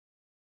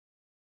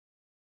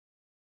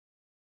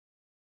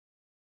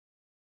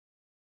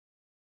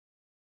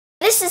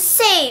this is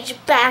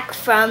Sage back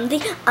from the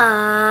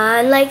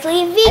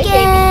Unlikely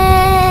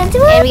Vegans.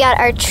 And we got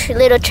our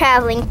little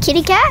traveling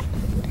kitty cat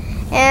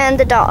and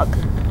the dog.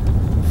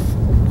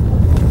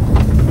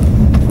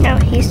 No,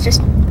 he's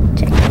just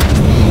checking.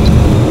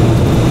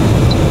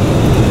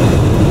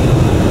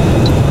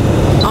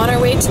 On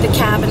our way to the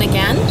cabin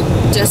again,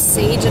 just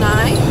Sage and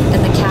I,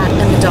 and the cat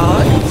and the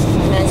dog.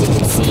 And as you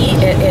can see,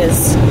 it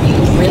is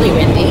really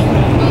windy,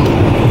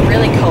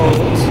 really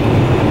cold.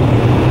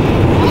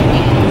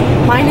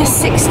 Minus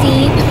 16,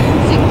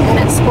 and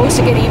it's supposed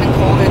to get even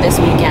colder this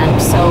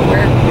weekend, so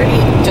we're really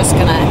just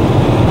gonna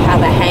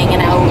have a hanging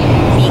out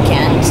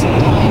weekend.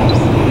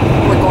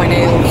 We're going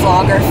to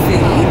vlog our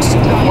food,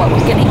 what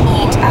we're gonna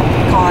eat at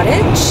the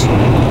cottage.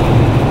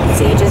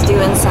 Sage is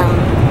doing some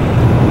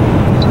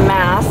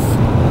math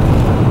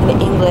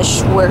and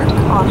English work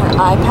on her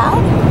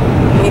iPad.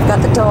 We've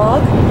got the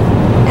dog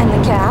and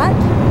the cat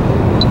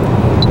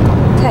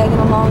tagging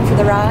along for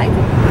the ride.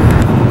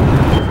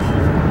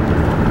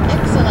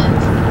 Excellent.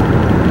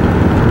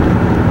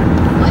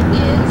 What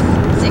is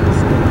 6?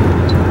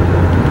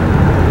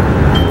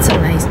 That's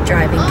some nice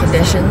driving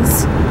conditions.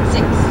 6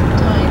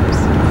 times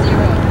 0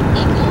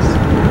 equals.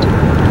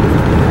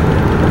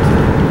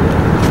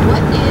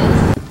 What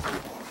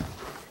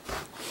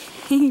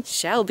is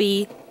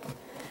Shelby.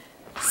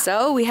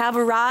 So we have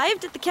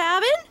arrived at the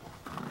cabin.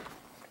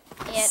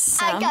 Yes,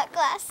 I got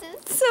glasses.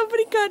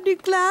 Somebody got new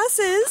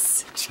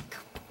glasses.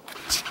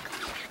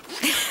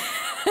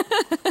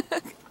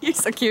 You're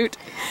so cute.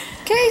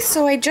 Okay,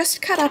 so I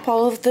just cut up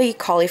all of the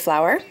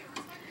cauliflower.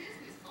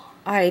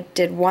 I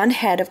did 1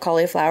 head of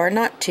cauliflower,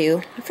 not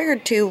 2. I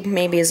figured 2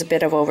 maybe is a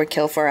bit of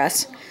overkill for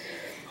us.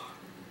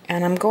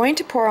 And I'm going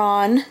to pour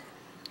on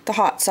the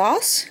hot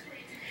sauce.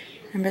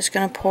 I'm just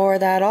going to pour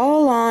that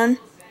all on.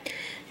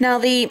 Now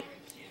the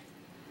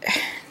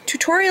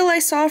tutorial I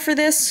saw for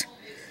this,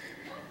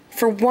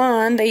 for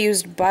one, they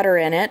used butter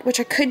in it, which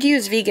I could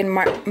use vegan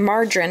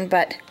margarine,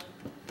 but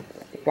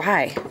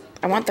why?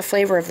 I want the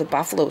flavor of the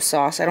buffalo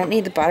sauce. I don't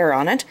need the butter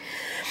on it.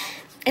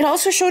 It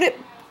also showed it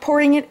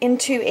pouring it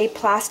into a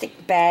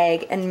plastic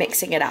bag and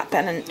mixing it up,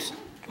 and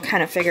I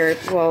kind of figured,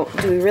 well,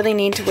 do we really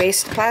need to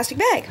waste the plastic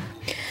bag?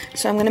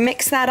 So I'm going to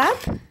mix that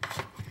up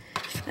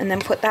and then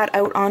put that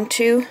out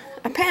onto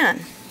a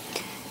pan.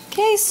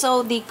 Okay,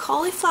 so the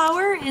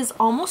cauliflower is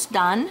almost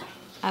done.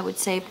 I would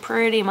say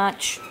pretty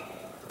much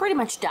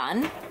done.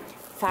 In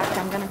fact,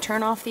 I'm going to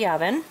turn off the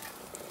oven.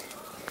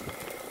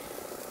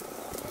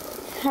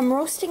 I'm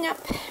roasting up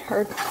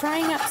or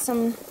frying up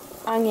some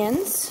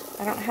onions.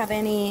 I don't have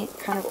any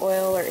kind of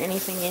oil or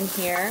anything in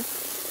here.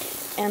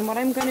 And what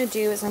I'm going to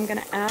do is I'm going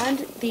to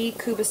add the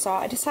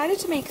kubasa. I decided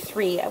to make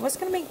 3. I was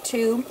going to make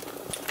 2.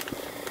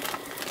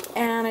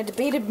 And I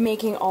debated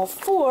making all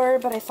 4,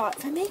 but I thought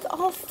if I make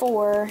all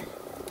 4,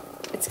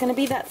 it's going to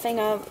be that thing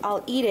of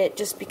I'll eat it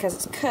just because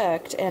it's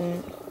cooked,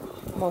 and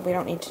well, we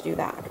don't need to do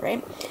that,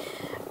 right?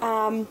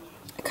 I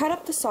cut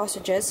up the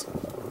sausages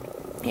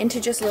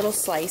into just little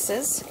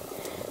slices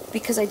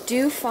because I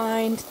do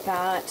find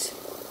that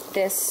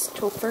this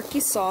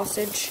tofurkey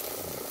sausage,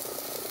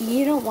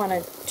 you don't want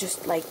to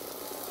just like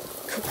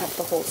cook up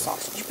the whole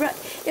sausage. But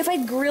if I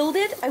grilled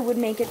it, I would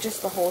make it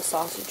just the whole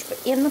sausage. But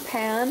in the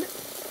pan,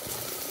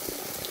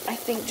 I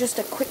think just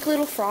a quick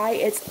little fry.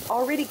 It's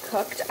already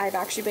cooked. I've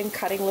actually been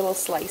cutting little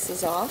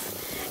slices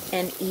off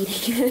and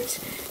eating it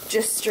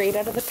just straight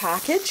out of the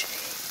package.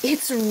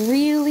 It's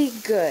really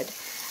good.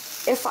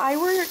 If I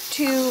were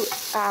to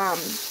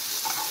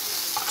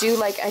do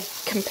like a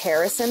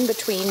comparison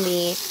between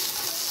the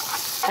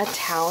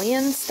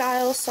Italian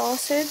style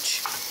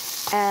sausage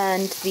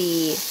and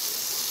the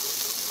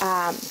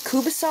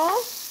kubasa,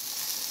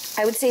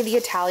 I would say the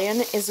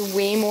Italian is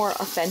way more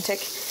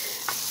authentic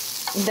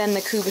than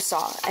the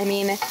kubasa. I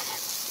mean,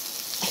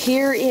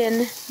 here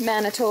in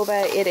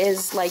Manitoba, it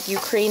is like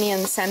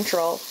Ukrainian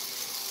Central.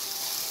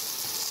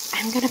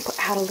 I'm going to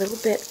add a little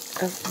bit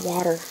of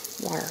water.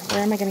 Where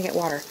am I going to get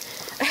water?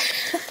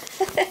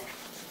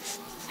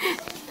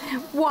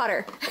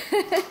 Water.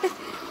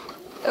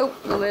 Oh,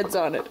 the lid's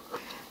on it.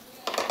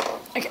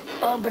 Okay,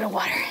 a little bit of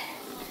water.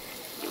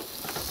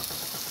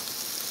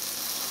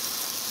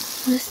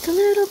 Just a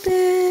little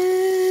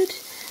bit.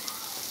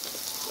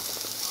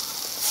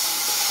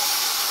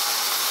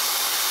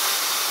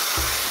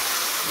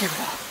 There we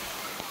go.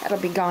 That'll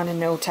be gone in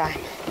no time.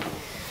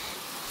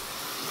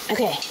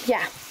 Okay,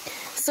 yeah.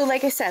 So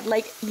like I said,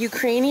 like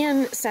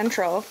Ukrainian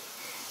Central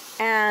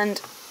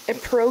and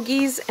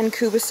pierogies and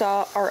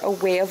kubasa are a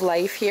way of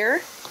life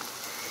here.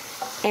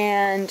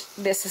 And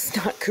this is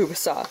not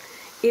kubasa.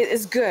 It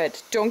is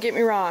good. Don't get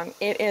me wrong.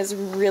 It is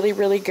really,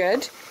 really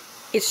good.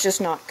 It's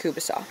just not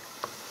kubasa.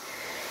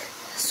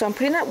 So I'm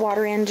putting that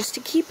water in just to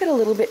keep it a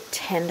little bit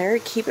tender,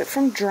 keep it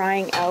from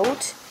drying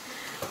out.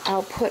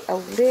 I'll put a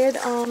lid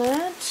on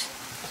it.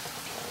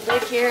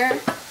 Lid here.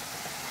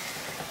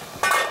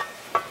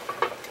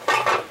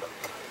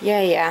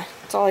 Yeah,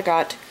 that's all I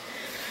got.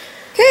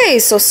 Okay,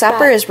 so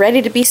supper is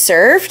ready to be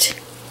served.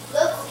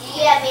 Looks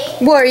yummy.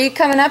 Well, are you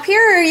coming up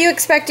here, or are you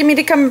expecting me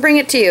to come and bring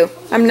it to you?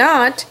 I'm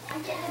not.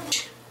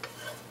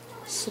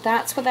 So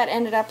that's what that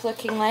ended up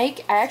looking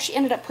like. I actually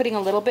ended up putting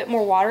a little bit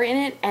more water in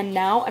it, and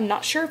now I'm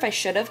not sure if I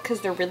should have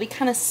because they're really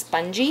kind of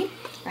spongy.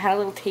 I had a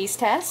little taste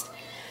test.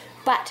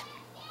 But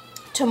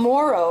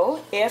tomorrow,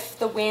 if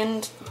the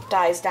wind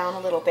dies down a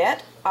little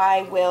bit,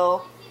 I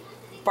will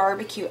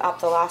barbecue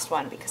up the last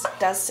one because it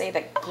does say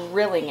that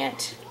grilling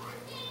it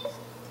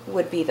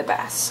would be the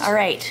best. All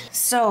right,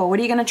 so what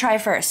are you gonna try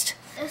first?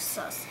 The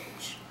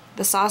sausage.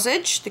 The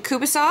sausage? The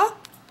kubasa?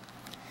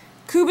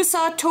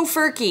 Kubasa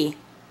tofurkey.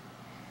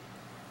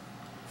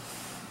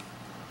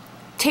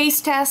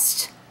 Taste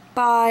test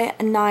by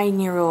a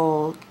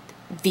 9-year-old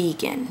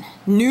vegan.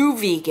 New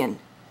vegan.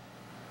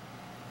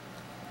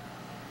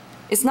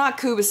 It's not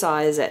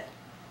kubasa, is it?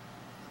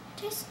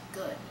 Tastes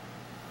good.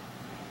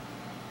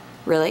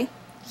 Really?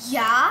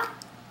 Yeah.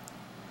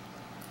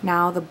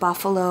 Now the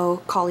buffalo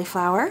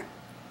cauliflower.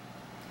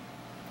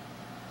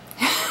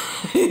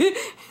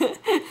 Spicy.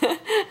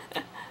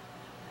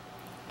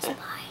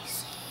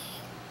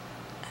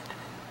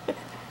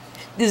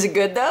 Is it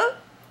good though?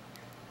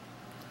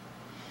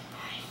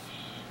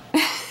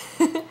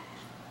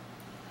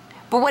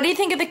 But what do you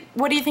think of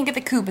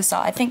the kubasa?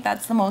 I think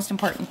that's the most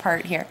important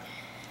part here.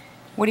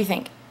 What do you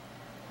think?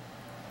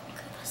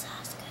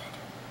 Kubasa's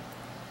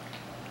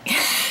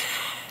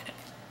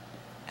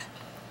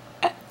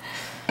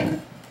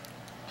good.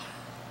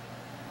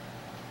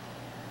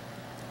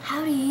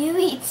 How do you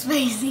eat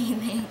spicy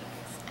things?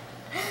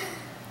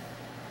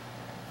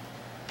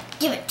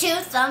 Give it 2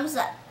 thumbs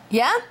up.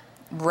 Yeah?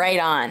 Right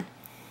on.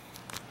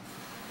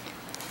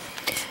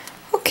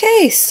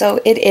 Okay, so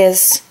it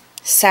is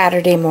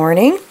Saturday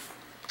morning.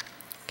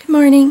 Good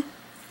morning.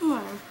 Good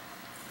morning.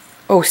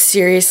 Oh,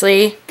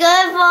 seriously?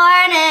 Good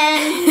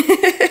morning.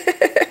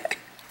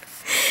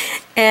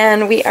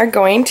 And we are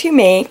going to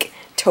make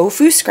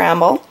tofu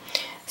scramble.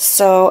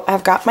 So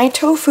I've got my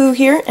tofu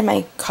here and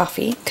my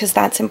coffee, because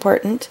that's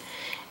important.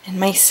 And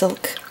my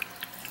silk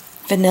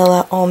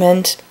vanilla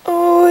almond.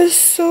 Oh, it's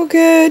so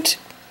good.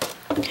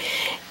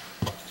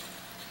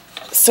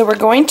 So we're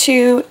going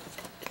to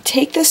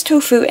take this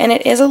tofu, and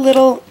it is a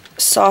little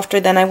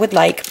softer than I would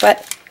like,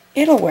 but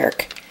it'll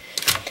work.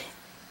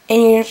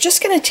 And you're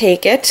just going to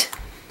take it.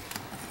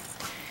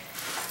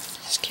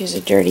 Excuse a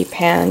dirty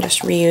pan,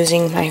 just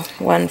reusing my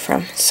one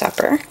from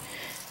supper,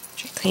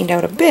 which I cleaned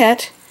out a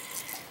bit.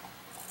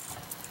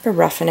 Or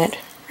roughing it,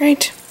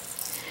 right?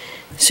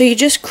 So you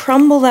just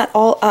crumble that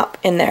all up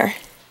in there.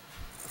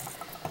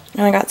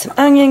 Now I got some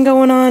onion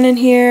going on in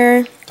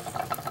here.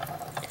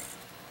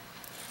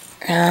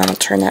 And I'll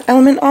turn that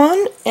element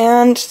on,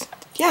 and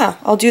yeah,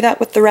 I'll do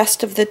that with the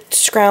rest of the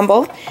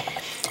scramble.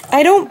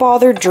 I don't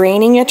bother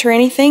draining it or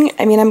anything.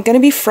 I mean, I'm going to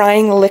be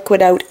frying the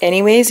liquid out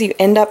anyways. You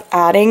end up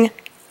adding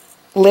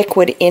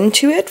liquid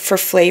into it for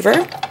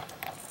flavor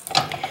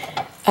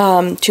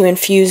to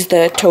infuse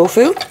the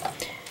tofu.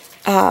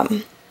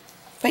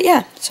 But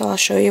yeah, so I'll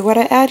show you what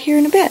I add here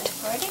in a bit.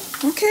 Ready?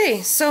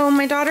 Okay, so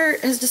my daughter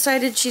has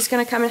decided she's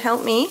going to come and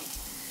help me,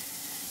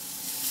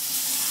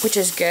 which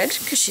is good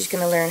because she's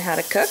going to learn how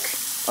to cook.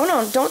 Oh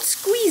no, don't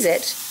squeeze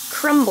it,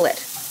 crumble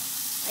it.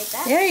 Like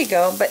that? There you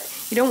go, but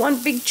you don't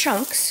want big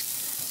chunks.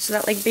 So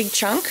that like big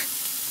chunk,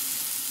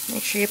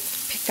 make sure you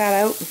pick that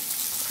out,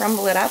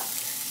 crumble it up.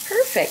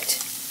 Perfect.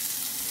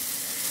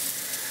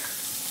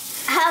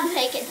 I'm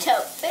making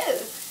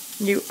tofu.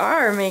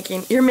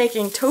 You're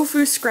making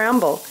tofu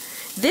scramble.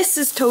 This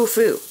is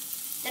tofu.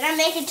 Then I'm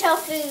making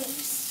tofu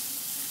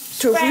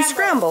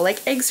Scramble,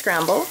 like egg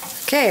scramble.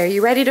 Okay, are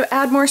you ready to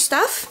add more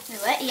stuff?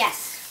 What?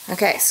 Yes.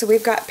 Okay, so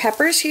we've got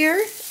peppers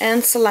here,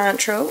 and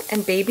cilantro,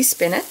 and baby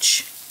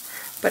spinach.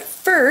 But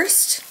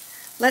first,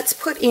 let's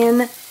put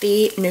in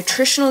the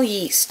nutritional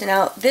yeast.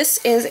 Now, this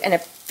is a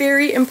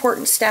very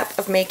important step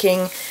of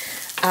making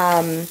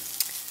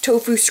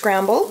tofu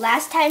scramble.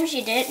 Last time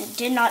she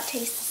did not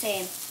taste the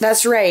same.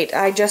 That's right.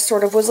 I just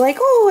sort of was like,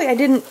 oh, I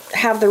didn't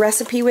have the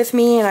recipe with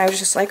me, and I was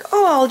just like,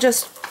 oh, I'll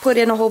just put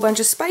in a whole bunch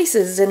of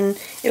spices and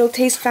it'll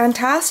taste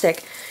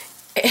fantastic.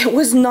 It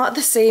was not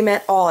the same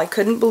at all. I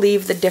couldn't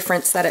believe the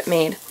difference that it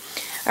made.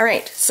 All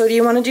right, so do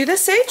you want to do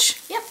this, Sage?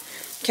 Yep.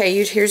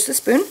 Okay, here's the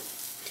spoon.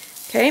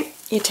 Okay,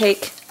 you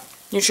take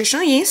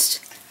nutritional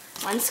yeast.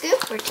 1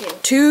 scoop or 2?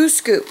 2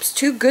 scoops,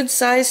 2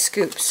 good-sized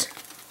scoops.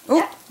 Oh,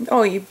 Yeah.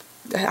 oh,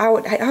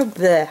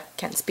 bleh,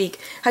 can't speak.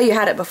 How you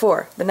had it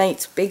before? The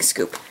night's big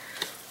scoop.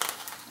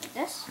 Like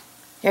this?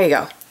 There you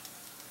go.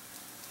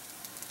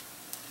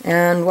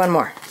 And 1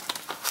 more.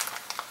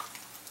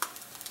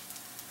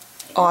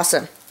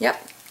 Awesome.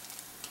 Yep.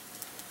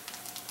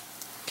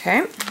 Okay,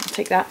 I'll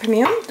take that from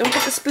you. Don't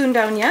put the spoon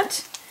down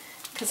yet,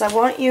 because I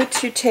want you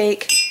to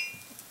take...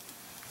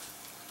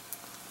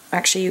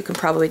 Actually, you can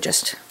probably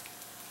just...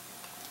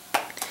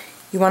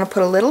 You want to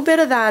put a little bit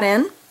of that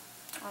in.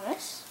 On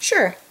this?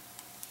 Sure.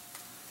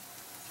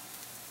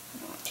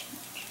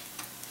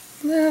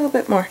 A little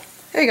bit more.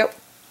 There you go.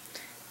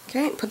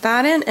 Okay, put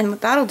that in, and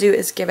what that'll do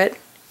is give it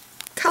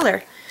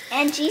color.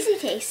 And cheesy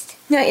taste.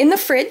 Now, in the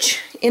fridge,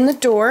 in the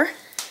door,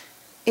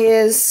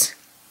 is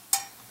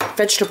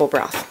vegetable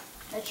broth.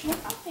 Vegetable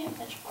broth? Yeah,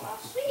 vegetable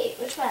broth. Sweet.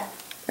 Which one?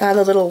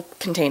 The little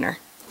container.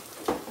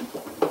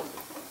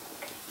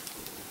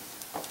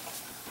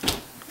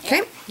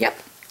 Yep.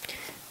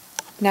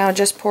 Now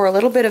just pour a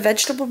little bit of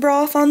vegetable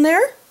broth on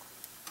there.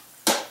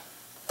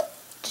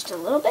 Just a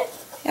little bit?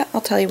 Yeah,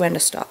 I'll tell you when to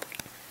stop.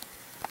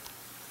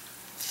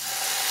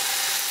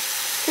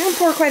 You're going to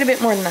pour quite a bit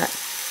more than that.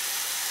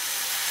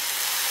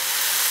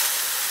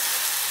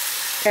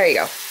 There you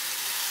go.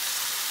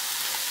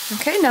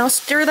 Okay, now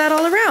stir that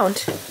all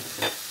around.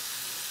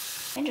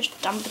 And just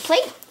dump the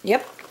plate.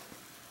 Yep.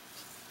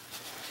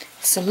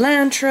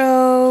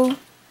 Cilantro,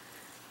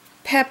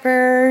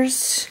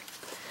 peppers.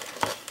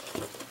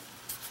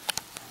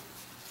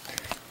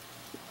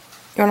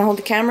 You want to hold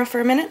the camera for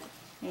a minute?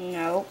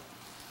 No.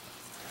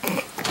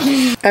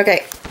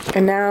 Okay,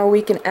 and now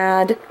we can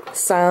add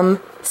some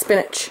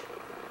spinach.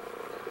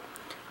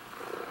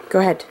 Go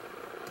ahead.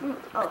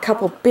 A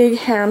couple big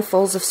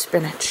handfuls of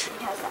spinach.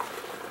 How's that?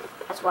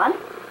 That's one.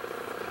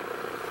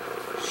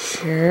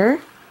 Sure.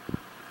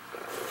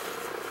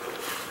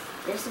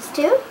 This is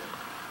two.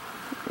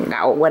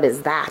 Now, what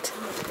is that?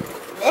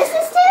 This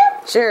is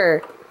two.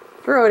 Sure.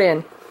 Throw it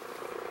in.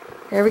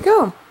 There we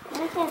go.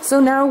 Okay. So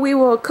now we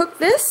will cook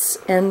this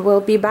and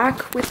we'll be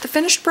back with the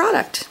finished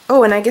product.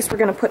 Oh, and I guess we're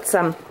gonna put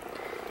some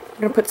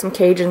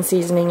Cajun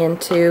seasoning in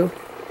too.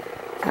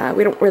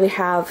 We don't really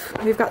have,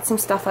 we've got some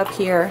stuff up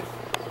here,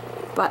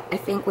 but I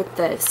think with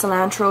the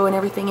cilantro and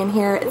everything in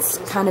here, it's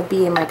kind of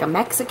being like a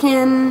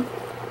Mexican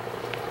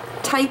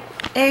type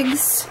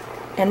eggs,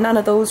 and none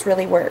of those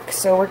really work.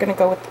 So we're gonna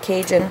go with the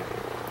Cajun.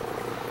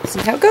 See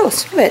how it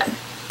goes. But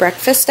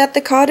breakfast at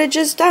the cottage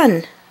is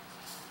done.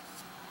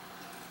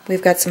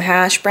 We've got some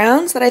hash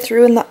browns that I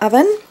threw in the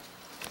oven.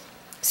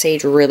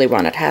 Sage really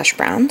wanted hash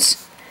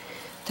browns.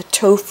 The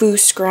tofu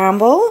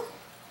scramble.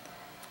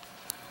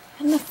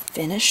 And the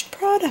finished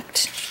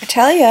product. I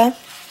tell ya,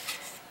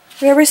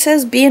 whoever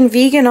says being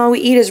vegan all we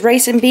eat is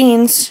rice and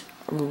beans,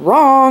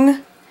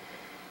 wrong.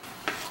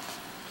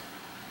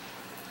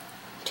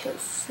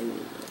 Tofu.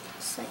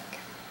 It's like,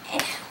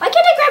 why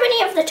can't I grab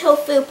any of the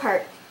tofu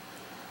part?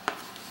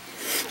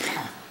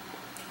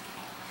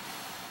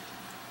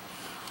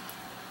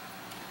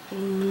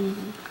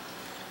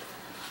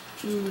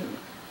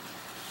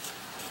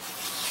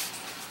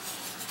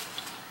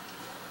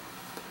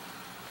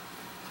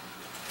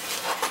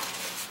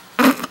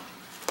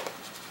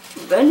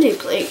 Bendy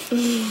plate.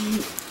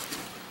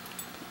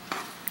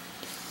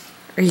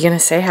 Are you gonna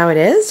say how it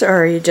is, or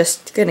are you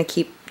just gonna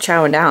keep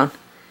chowing down?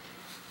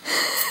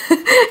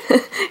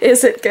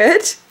 Is it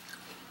good?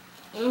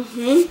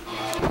 Mm-hmm.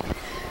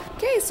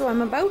 Okay, so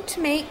I'm about to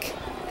make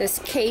this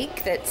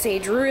cake that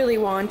Sage really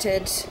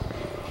wanted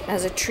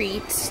as a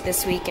treat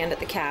this weekend at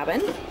the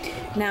cabin.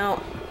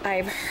 Now,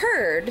 I've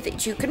heard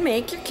that you can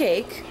make your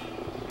cake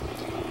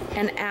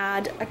and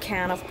add a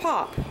can of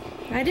pop.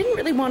 I didn't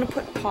really want to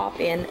put pop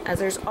in as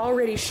there's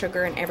already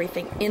sugar and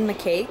everything in the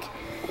cake.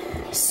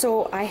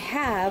 So I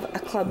have a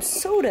club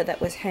soda that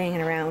was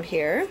hanging around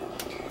here.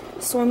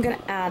 So I'm going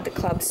to add the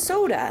club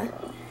soda.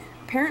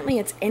 Apparently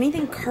it's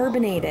anything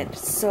carbonated,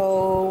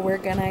 so we're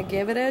going to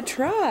give it a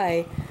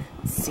try.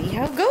 See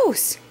how it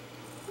goes.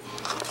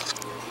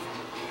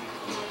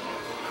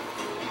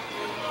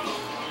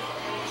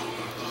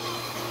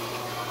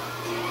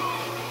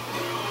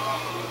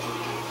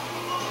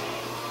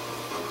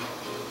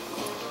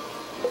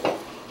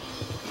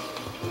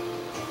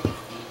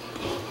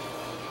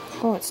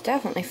 Oh, it's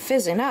definitely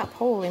fizzing up.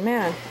 Holy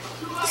man.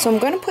 So I'm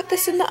going to put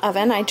this in the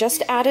oven. I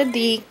just added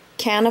the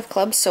can of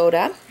club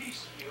soda.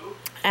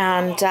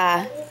 And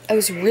I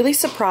was really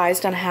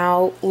surprised on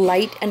how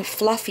light and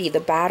fluffy the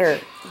batter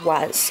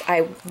was.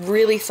 I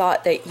really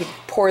thought that you'd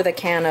pour the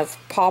can of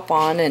pop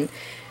on and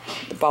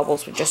the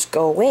bubbles would just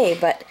go away.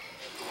 But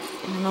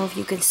I don't know if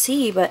you can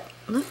see, but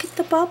look at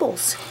the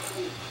bubbles.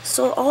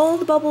 So all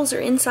the bubbles are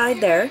inside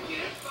there.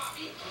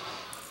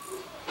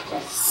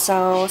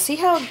 So see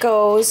how it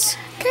goes.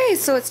 Okay,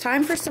 so it's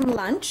time for some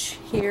lunch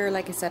here,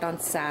 like I said, on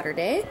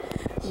Saturday.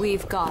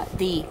 We've got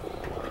the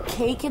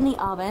cake in the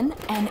oven,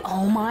 and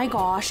oh my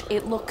gosh,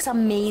 it looks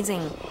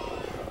amazing.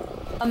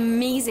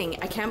 Amazing.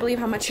 I can't believe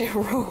how much it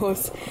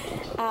rose.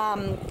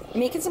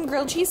 Making some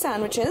grilled cheese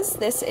sandwiches.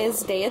 This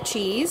is Day of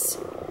Cheese.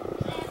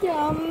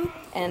 Yum.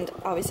 And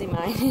obviously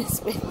mine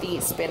is with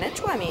the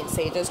spinach. Well, I mean,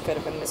 Sage's could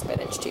have been the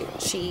spinach too.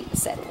 She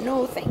said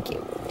no, thank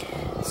you.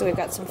 So we've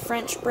got some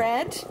French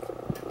bread.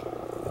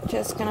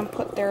 Just gonna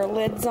put their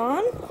lids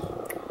on.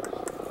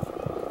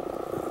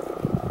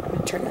 I'm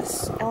gonna turn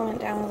this element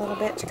down a little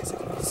bit because I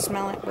can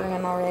smell it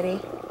burning already.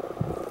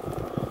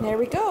 There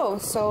we go.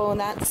 So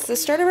that's the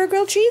start of our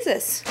grilled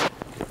cheeses.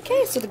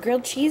 Okay, so the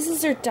grilled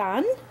cheeses are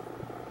done.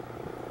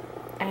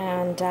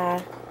 And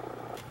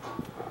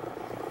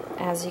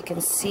as you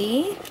can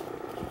see,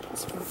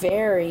 it's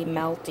very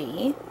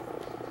melty.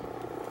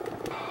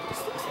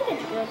 This looks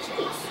like a grilled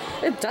cheese.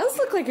 It does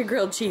look like a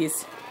grilled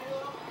cheese.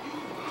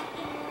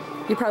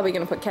 You're probably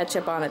going to put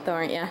ketchup on it though,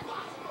 aren't you?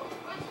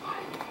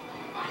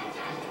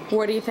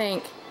 What do you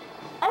think?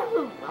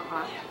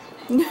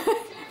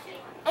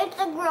 It's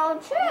a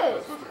grilled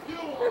cheese.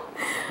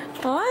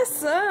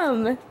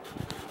 Awesome.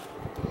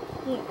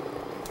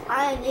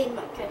 I need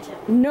my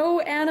ketchup. No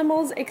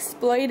animals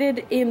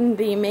exploited in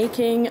the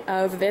making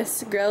of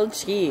this grilled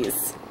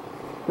cheese.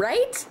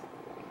 Right?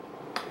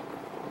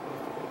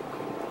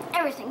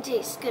 Everything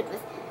tastes good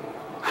with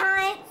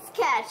Heinz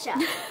ketchup.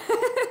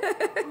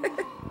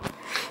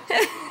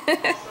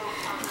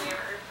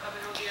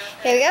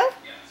 Here we go.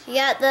 You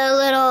got the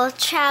little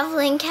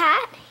traveling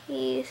cat.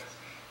 He's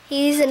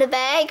in a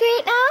bag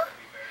right now.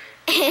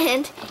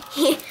 And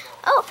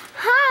oh,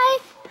 hi.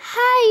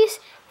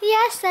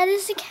 Yes, that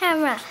is the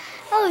camera.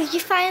 Oh, you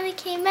finally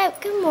came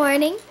out. Good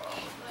morning.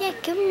 Yeah,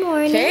 good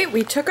morning. Okay,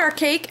 we took our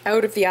cake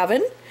out of the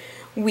oven.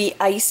 We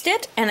iced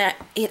it, and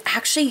it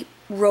actually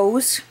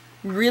rose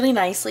really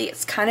nicely.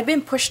 It's kind of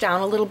been pushed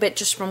down a little bit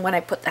just from when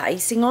I put the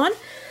icing on.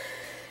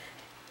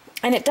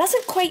 And it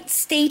doesn't quite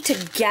stay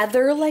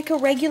together like a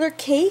regular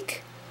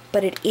cake,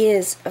 but it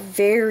is a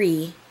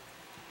very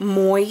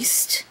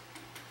moist.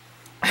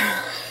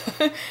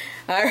 All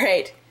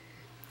right.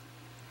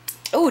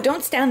 Oh,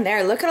 don't stand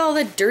there. Look at all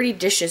the dirty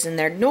dishes in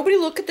there. Nobody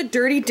look at the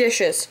dirty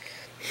dishes.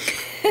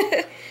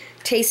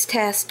 Taste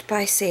test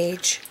by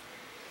Sage.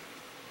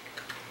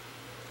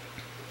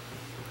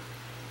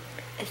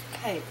 It's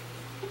cake.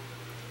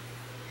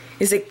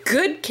 Is it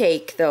good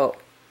cake, though?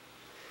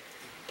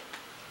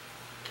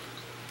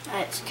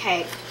 It's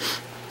cake.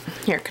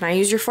 Here, can I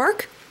use your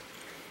fork?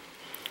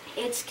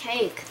 It's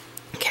cake.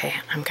 Okay,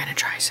 I'm gonna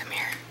try some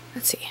here.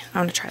 Let's see.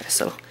 I'm gonna try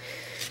this little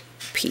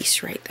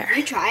piece right there.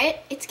 You try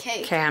it. It's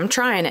cake. Okay, I'm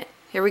trying it.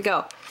 Here we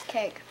go. It's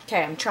cake.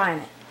 Okay, I'm trying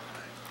it.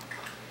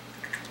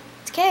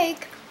 It's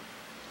cake.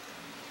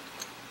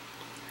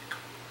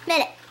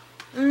 Minute.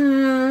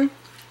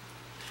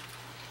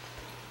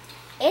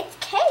 It's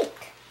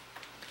cake.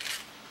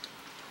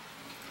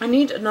 I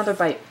need another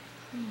bite.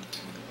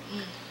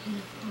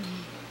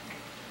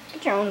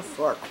 Get your own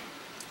fork.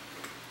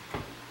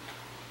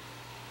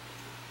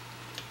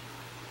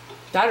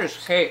 That is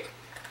cake.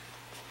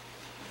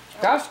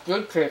 That's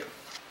good cake.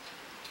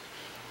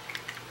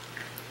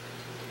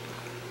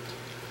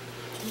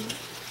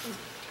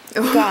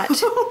 Oh, Got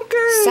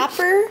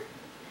supper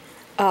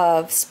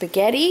of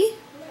spaghetti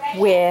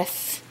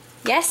with,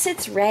 yes,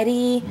 it's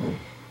ready,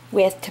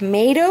 with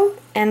tomato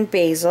and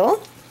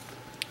basil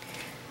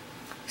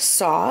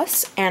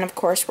sauce, and of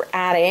course we're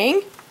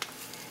adding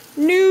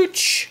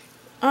nooch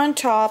on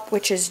top,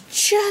 which is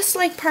just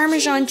like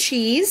Parmesan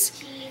cheese,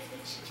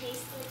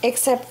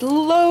 except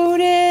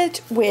loaded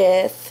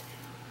with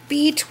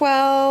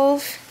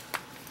B12.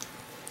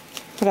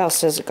 What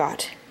else does it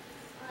got?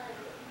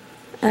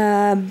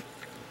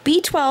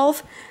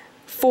 B12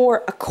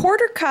 for a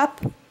quarter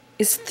cup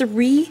is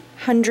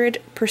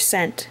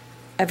 300%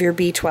 of your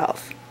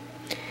B12.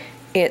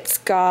 It's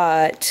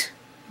got,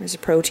 where's the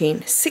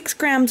protein? 6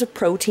 grams of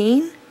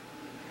protein.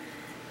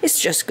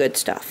 It's just good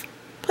stuff.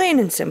 Plain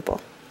and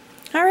simple.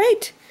 All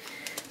right,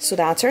 so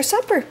that's our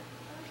supper.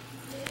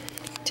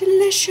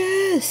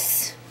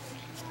 Delicious.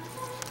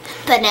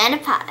 Banana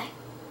pie.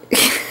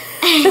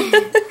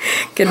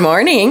 Good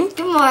morning.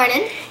 Good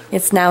morning.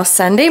 It's now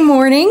Sunday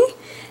morning,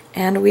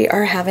 and we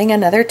are having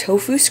another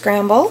tofu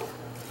scramble.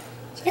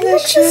 It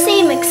looks the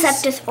same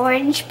except it's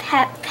orange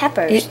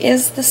peppers. It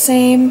is the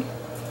same.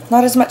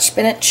 Not as much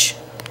spinach.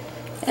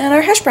 And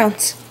our hash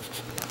browns.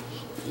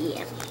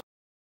 Yeah.